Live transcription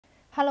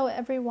Hello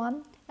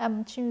everyone,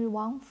 I'm Qinyu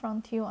Wang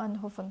from TU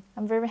Eindhoven.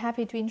 I'm very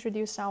happy to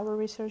introduce our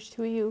research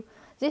to you.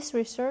 This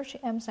research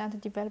aims at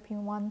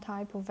developing one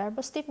type of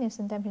variable stiffness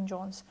and damping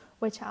joints,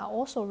 which are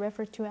also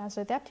referred to as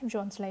adaptive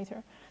joints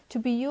later, to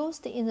be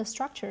used in the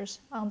structures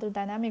under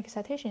dynamic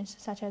excitations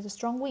such as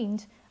strong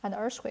wind and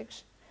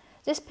earthquakes.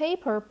 This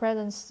paper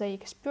presents the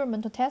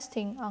experimental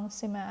testing on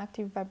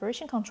semi-active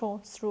vibration control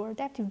through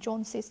adaptive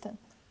joint system.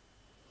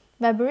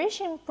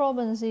 Vibration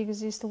problems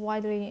exist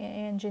widely in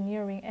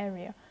engineering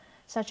area,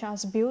 such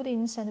as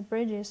buildings and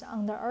bridges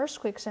under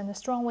earthquakes and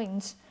strong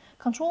winds.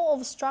 Control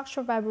of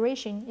structural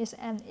vibration is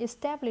an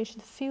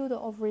established field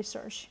of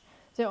research.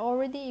 There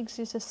already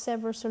exist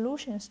several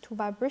solutions to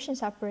vibration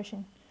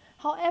separation.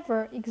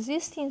 However,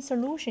 existing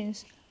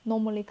solutions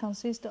normally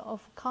consist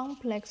of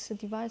complex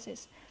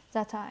devices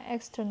that are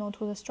external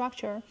to the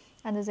structure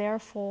and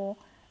therefore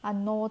are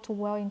not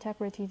well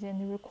integrated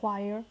and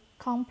require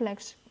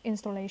complex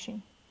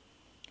installation.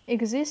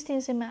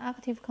 Existing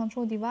semi-active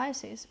control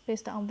devices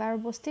based on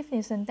variable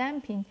stiffness and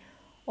damping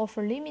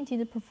offer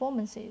limited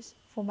performances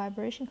for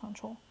vibration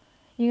control.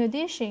 In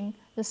addition,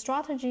 the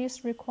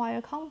strategies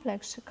require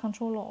complex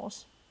control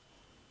laws.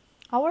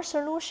 Our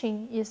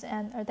solution is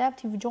an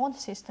adaptive joint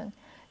system.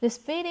 This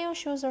video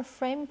shows a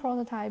frame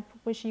prototype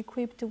which is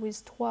equipped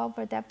with 12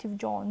 adaptive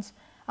joints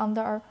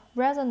under a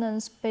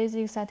resonance-based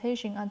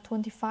excitation at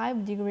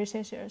 25 degrees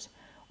Celsius.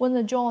 When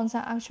the joints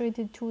are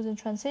actuated to the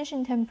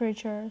transition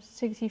temperature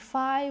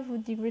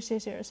 65 degrees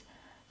Celsius,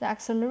 the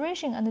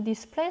acceleration and the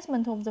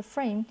displacement of the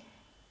frame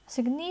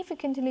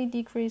significantly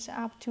decrease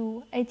up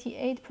to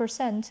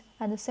 88%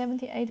 and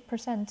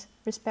 78%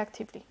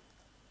 respectively.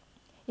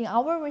 In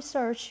our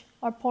research,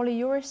 a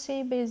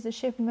polyurethane-based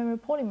shape memory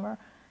polymer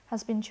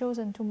has been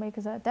chosen to make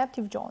the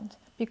adaptive joint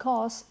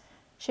because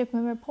shape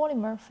memory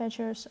polymer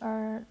features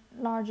a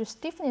large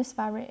stiffness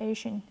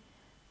variation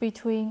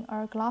between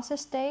a glassy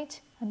state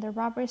and the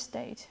rubbery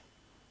state.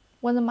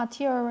 When the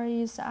material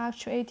is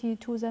actuated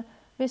to the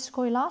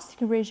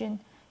viscoelastic region,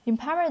 in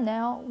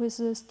parallel with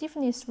the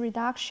stiffness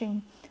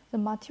reduction, the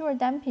material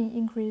damping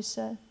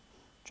increases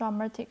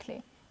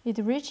dramatically. It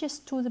reaches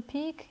to the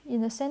peak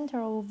in the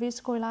center of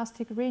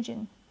viscoelastic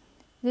region.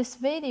 This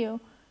video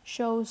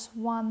shows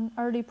one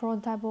early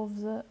prototype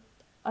of the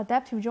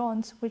adaptive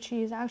joint, which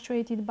is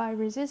actuated by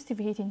resistive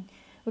heating.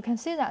 We can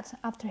see that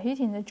after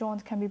heating, the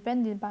joint can be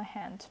bended by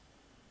hand.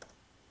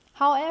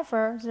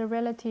 However, the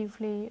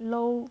relatively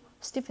low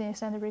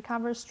stiffness and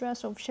recovery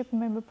stress of shape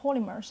memory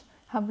polymers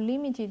have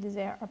limited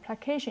their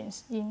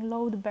applications in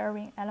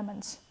load-bearing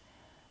elements.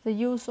 The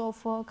use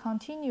of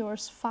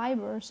continuous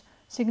fibers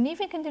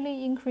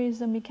significantly increases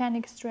the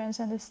mechanical strength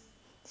and the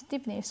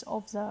stiffness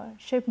of the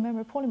shape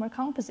memory polymer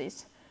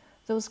composites.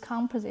 Those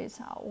composites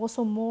are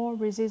also more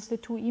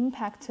resistant to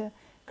impact,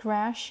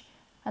 crash,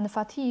 and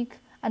fatigue,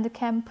 and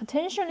can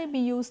potentially be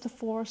used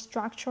for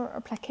structural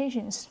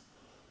applications.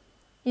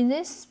 In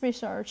this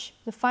research,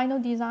 the final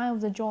design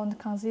of the joint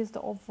consists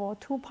of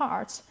two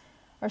parts,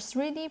 a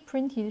 3D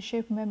printed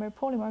shape memory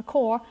polymer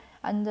core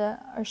and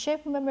a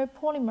shape memory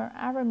polymer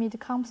aramid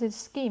composite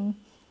skin.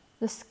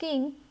 The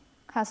skin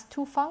has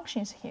two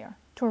functions here: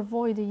 to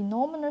avoid the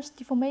enormous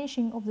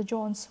deformation of the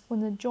joints when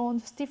the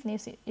joint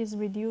stiffness is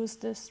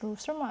reduced through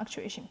thermal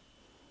actuation,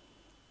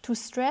 to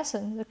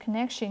strengthen the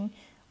connection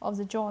of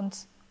the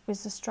joints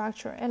with the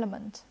structural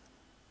element.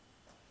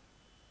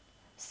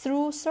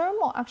 Through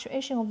thermal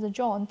actuation of the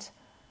joint,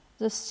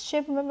 the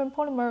shape memory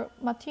polymer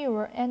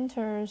material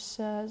enters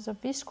the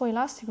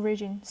viscoelastic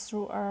region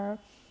through a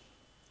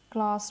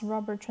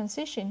glass-rubber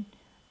transition.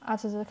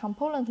 At the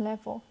component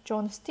level,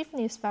 joint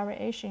stiffness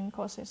variation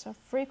causes a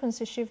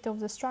frequency shift of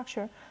the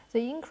structure.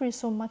 The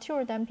increase of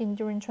material damping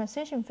during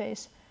transition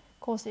phase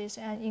causes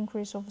an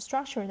increase of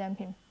structural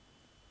damping.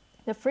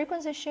 The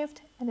frequency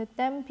shift and the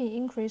damping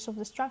increase of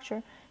the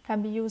structure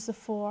can be used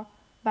for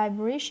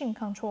vibration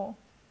control.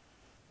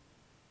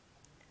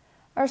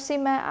 A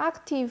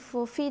semi-active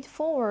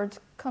feed-forward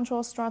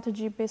control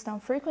strategy based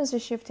on frequency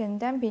shift and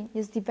damping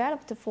is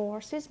developed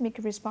for seismic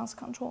response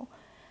control.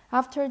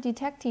 After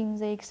detecting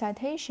the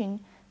excitation,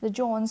 the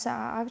joints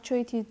are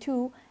actuated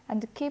to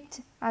and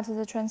kept at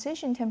the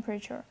transition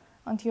temperature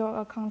until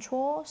a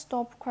control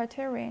stop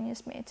criterion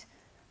is met.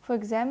 For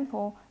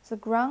example, the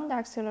ground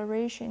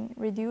acceleration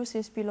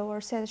reduces below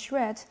a set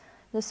thread,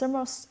 the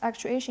thermal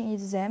actuation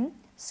is then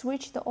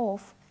switched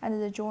off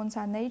and the joints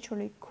are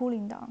naturally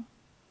cooling down.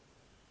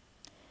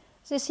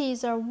 This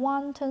is a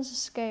 1/10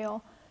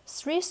 scale,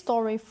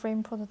 3-story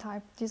frame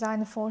prototype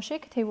designed for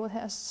shake table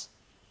tests.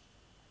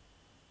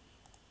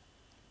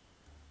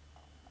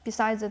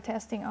 Besides the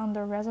testing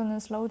under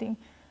resonance loading,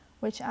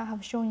 which I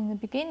have shown in the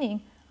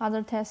beginning,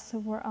 other tests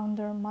were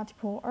under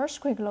multiple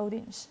earthquake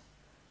loadings.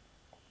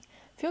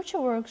 Future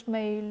works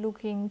may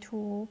look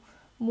into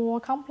more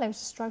complex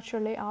structure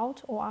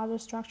layout or other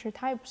structure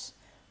types.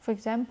 For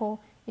example,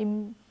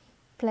 in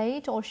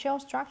plate or shell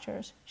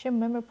structures, shape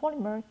memory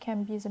polymer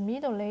can be the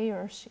middle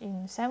layers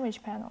in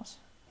sandwich panels.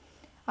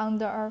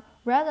 Under a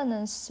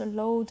resonance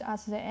load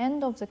at the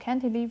end of the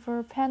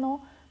cantilever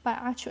panel, by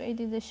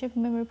actuating the shape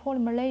memory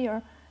polymer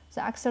layer,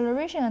 the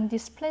acceleration and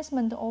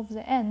displacement of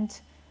the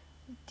end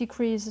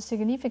decrease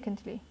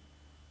significantly.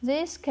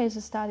 This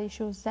case study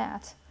shows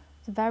that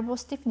the variable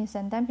stiffness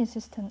and damping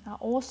system are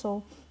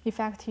also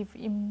effective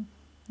in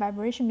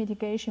vibration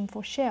mitigation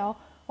for shell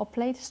or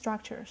plate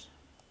structures.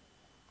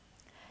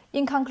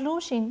 In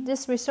conclusion,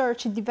 this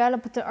research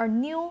developed a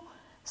new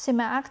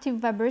semi-active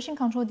vibration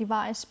control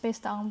device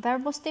based on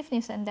variable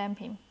stiffness and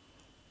damping.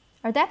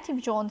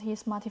 Adaptive joint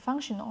is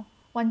multifunctional.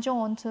 One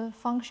joint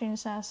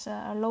functions as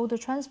a load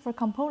transfer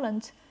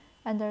component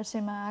and a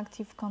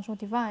semi-active control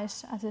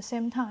device at the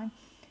same time.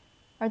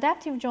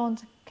 Adaptive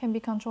joint can be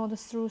controlled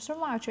through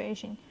thermal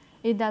actuation.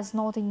 It does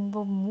not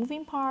involve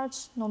moving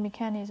parts nor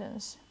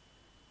mechanisms.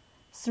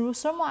 Through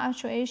thermal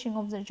actuation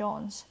of the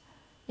joints,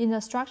 in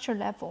the structure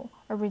level,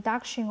 a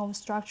reduction of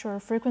structural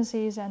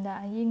frequencies and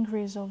an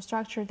increase of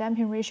structure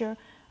damping ratio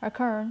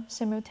occur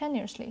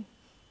simultaneously.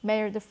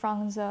 Measured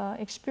from the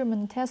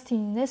experiment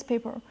testing in this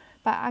paper,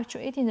 by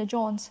actuating the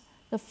joints,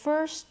 the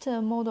first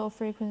model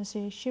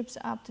frequency shifts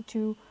up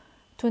to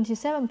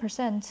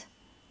 27%,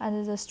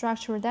 and the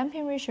structural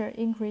damping ratio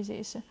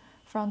increases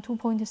from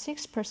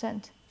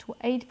 2.6% to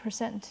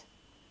 8%.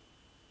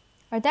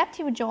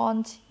 Adaptive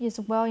joint is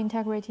well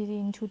integrated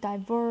into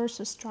diverse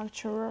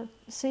structural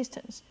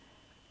systems.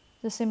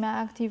 The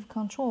semi-active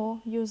control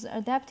using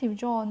adaptive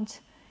joint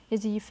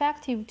is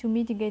effective to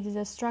mitigate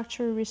the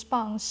structural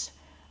response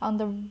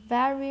under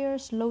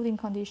various loading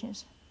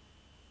conditions.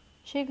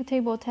 Shake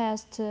table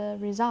test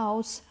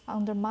results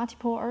under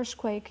multiple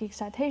earthquake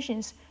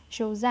excitations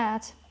show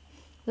that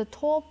the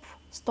top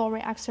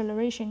story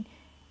acceleration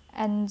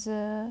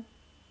and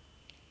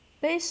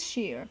base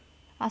shear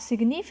are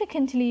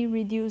significantly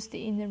reduced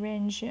in the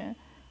range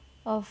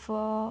of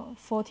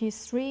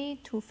 43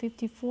 to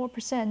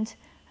 54%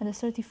 and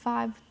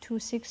 35 to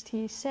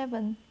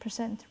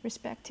 67%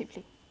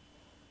 respectively.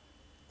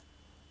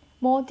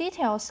 More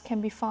details can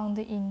be found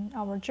in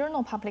our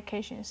journal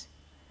publications.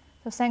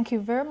 So thank you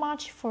very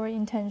much for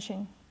your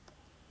attention.